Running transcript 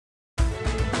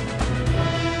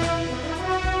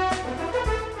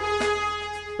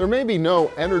There may be no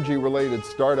energy-related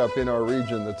startup in our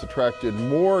region that's attracted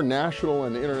more national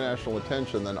and international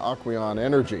attention than Aquion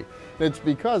Energy. And it's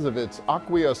because of its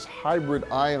Aqueous Hybrid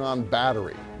Ion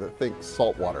Battery, think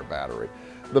saltwater battery.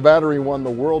 The battery won the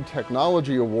World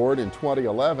Technology Award in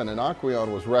 2011, and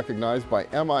Aquion was recognized by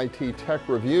MIT Tech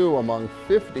Review among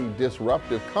 50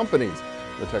 disruptive companies.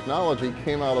 The technology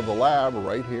came out of the lab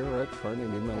right here at Carnegie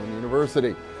Mellon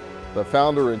University. The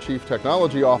founder and chief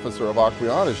technology officer of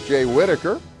Aquion is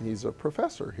Whitacre. He's a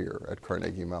professor here at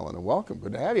Carnegie Mellon, and welcome.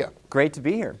 Good to have you. Great to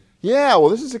be here. Yeah, well,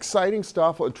 this is exciting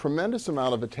stuff. A tremendous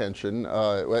amount of attention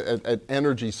at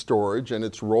energy storage and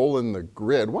its role in the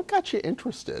grid. What got you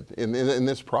interested in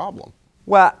this problem?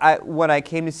 Well, when I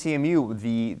came to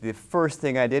CMU, the first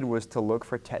thing I did was to look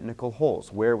for technical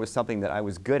holes, where it was something that I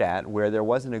was good at, where there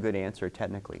wasn't a good answer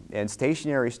technically. And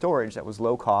stationary storage that was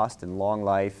low cost and long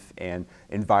life and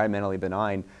environmentally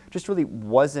benign just really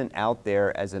wasn't out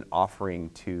there as an offering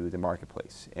to the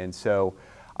marketplace. And so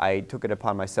I took it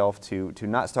upon myself to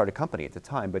not start a company at the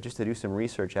time, but just to do some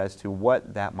research as to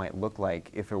what that might look like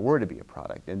if it were to be a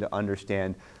product, and to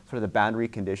understand sort of the boundary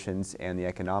conditions and the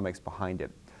economics behind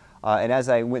it. And as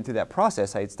I went through that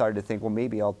process, I started to think, well,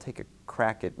 maybe I'll take a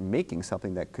crack at making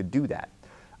something that could do that.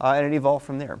 And it evolved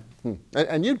from there.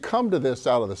 And you'd come to this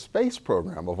out of the space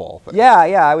program, of all things. Yeah,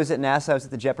 I was at NASA, I was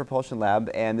at the Jet Propulsion Lab,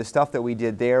 and the stuff that we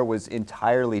did there was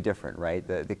entirely different, right?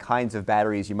 The kinds of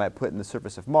batteries you might put in the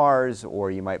surface of Mars, or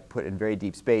you might put in very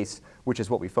deep space, which is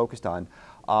what we focused on.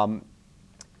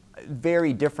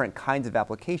 Very different kinds of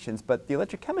applications, but the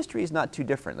electrochemistry is not too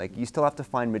different. Like, you still have to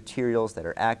find materials that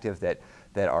are active, that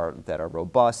are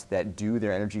robust, that do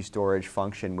their energy storage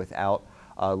function without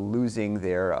losing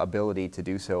their ability to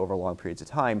do so over long periods of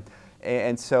time.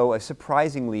 And so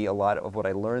surprisingly, a lot of what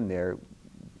I learned there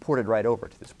ported right over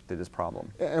to this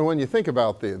problem. And when you think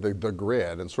about the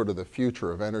grid and sort of the future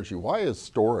of energy, why is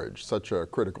storage such a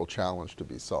critical challenge to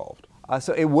be solved?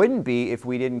 So it wouldn't be if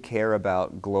we didn't care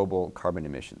about global carbon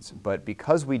emissions. But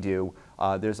because we do,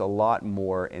 there's a lot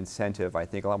more incentive, I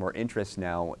think a lot more interest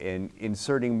now in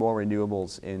inserting more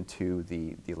renewables into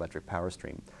the electric power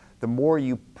stream. The more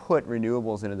you put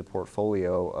renewables into the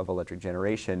portfolio of electric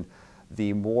generation,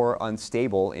 the more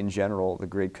unstable in general the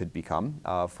grid could become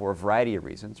for a variety of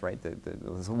reasons, right?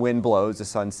 The wind blows, the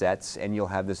sun sets, and you'll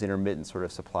have this intermittent sort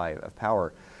of supply of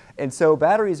power. And so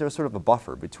batteries are sort of a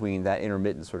buffer between that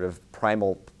intermittent sort of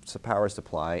primal power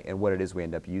supply and what it is we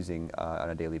end up using on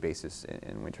a daily basis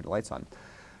and when we turn the lights on.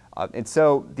 And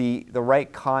so the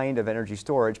right kind of energy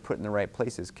storage put in the right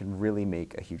places can really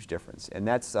make a huge difference. And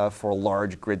that's for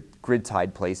large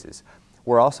grid-tied places.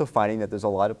 We're also finding that there's a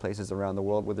lot of places around the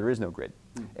world where there is no grid.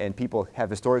 And people have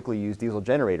historically used diesel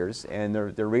generators, and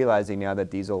they're realizing now that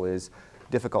diesel is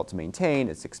difficult to maintain,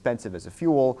 it's expensive as a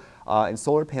fuel, and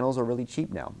solar panels are really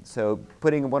cheap now. So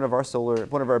putting one of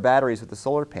our batteries with a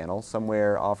solar panel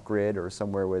somewhere off-grid or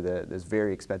somewhere where there's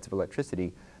very expensive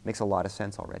electricity makes a lot of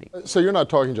sense already. So you're not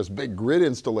talking just big grid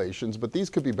installations, but these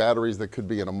could be batteries that could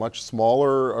be in a much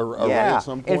smaller array at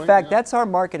some point? In fact, that's our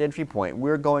market entry point.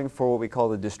 We're going for what we call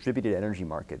the distributed energy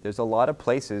market. There's a lot of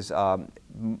places,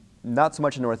 not so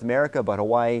much in North America, but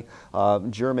Hawaii,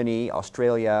 Germany,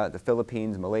 Australia, the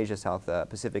Philippines, Malaysia, South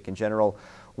Pacific in general,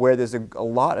 where there's a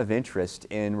lot of interest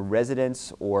in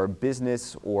residence or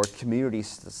business or community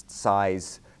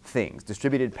size things,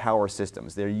 distributed power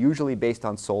systems. They're usually based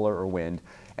on solar or wind,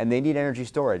 and they need energy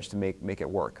storage to make it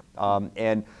work.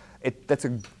 That's a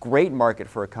great market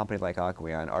for a company like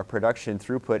Aquion. Our production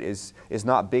throughput is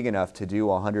not big enough to do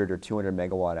a 100 or 200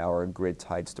 megawatt hour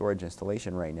grid-tied storage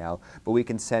installation right now, but we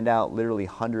can send out literally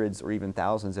hundreds or even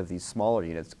thousands of these smaller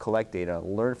units, collect data,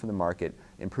 learn from the market,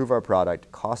 improve our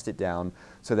product, cost it down,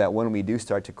 so that when we do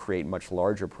start to create much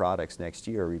larger products next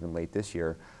year or even late this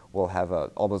year, we'll have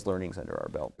all those learnings under our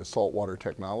belt. The saltwater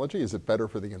technology, is it better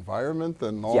for the environment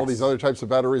than all these other types of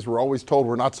batteries we're always told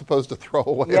we're not supposed to throw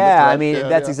away? Yeah, I mean,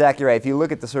 that's exactly right. If you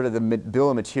look at the sort of the bill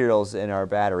of materials in our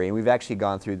battery, and we've actually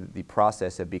gone through the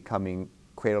process of becoming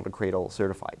cradle-to-cradle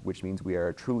certified, which means we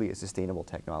are truly a sustainable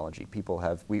technology.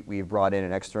 We've brought in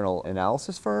an external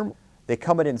analysis firm. They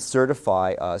come in and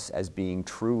certify us as being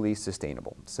truly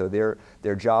sustainable. So their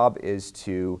job is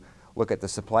to look at the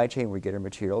supply chain where we get our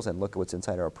materials and look at what's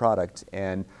inside our product,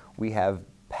 and we have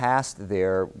passed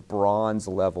their bronze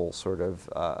level sort of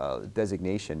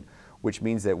designation, which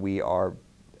means that we are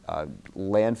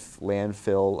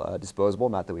landfill disposable,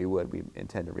 not that we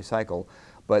intend to recycle,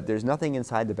 but there's nothing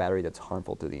inside the battery that's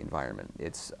harmful to the environment.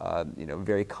 It's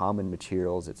very common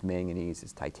materials. It's manganese,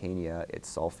 it's titania,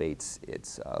 it's sulfates,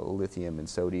 it's lithium and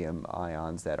sodium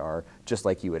ions that are just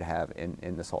like you would have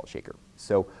in the salt shaker.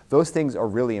 So those things are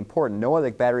really important. No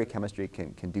other battery chemistry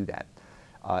can do that.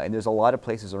 And there's a lot of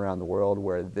places around the world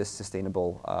where this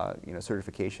sustainable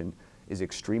certification is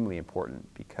extremely important,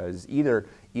 because either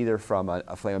from a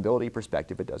flammability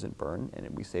perspective, it doesn't burn, and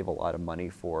we save a lot of money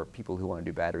for people who want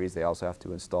to do batteries. They also have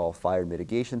to install fire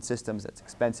mitigation systems. That's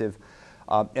expensive.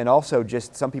 And also,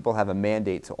 just some people have a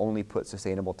mandate to only put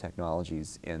sustainable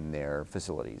technologies in their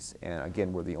facilities. And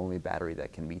again, we're the only battery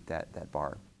that can meet that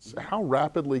bar. So how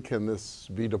rapidly can this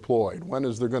be deployed? When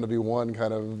is there going to be one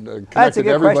kind of That's a connected good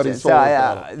to everybody's question. solar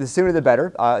panel? The sooner the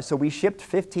better. So we shipped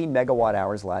 15 megawatt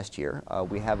hours last year.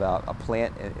 We have a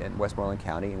plant in Westmoreland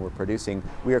County, and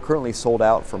we are currently sold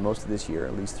out for most of this year,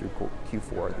 at least through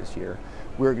Q4 this year.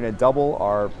 We're going to double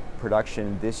our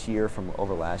production this year from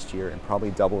over last year, and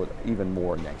probably double it even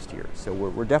more next year. So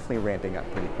we're definitely ramping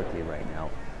up pretty quickly right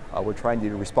now. We're trying to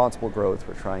do responsible growth.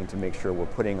 We're trying to make sure we're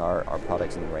putting our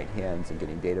products in the right hands and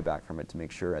getting data back from it to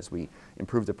make sure as we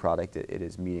improve the product, it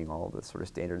is meeting all the sort of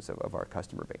standards of our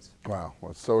customer base. Wow,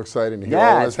 well, it's so exciting to hear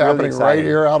all this happening right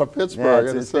here out of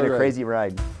Pittsburgh. Yeah, it's been a crazy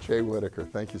ride. Jay Whitacre,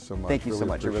 thank you so much. Thank you so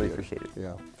much. I really appreciate it.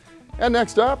 Yeah. And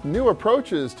next up, new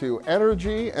approaches to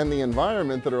energy and the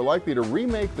environment that are likely to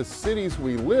remake the cities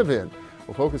we live in.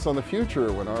 We'll focus on the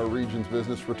future when our region's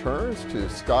business returns to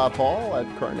Scott Hall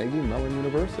at Carnegie Mellon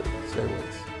University. Stay with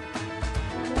us.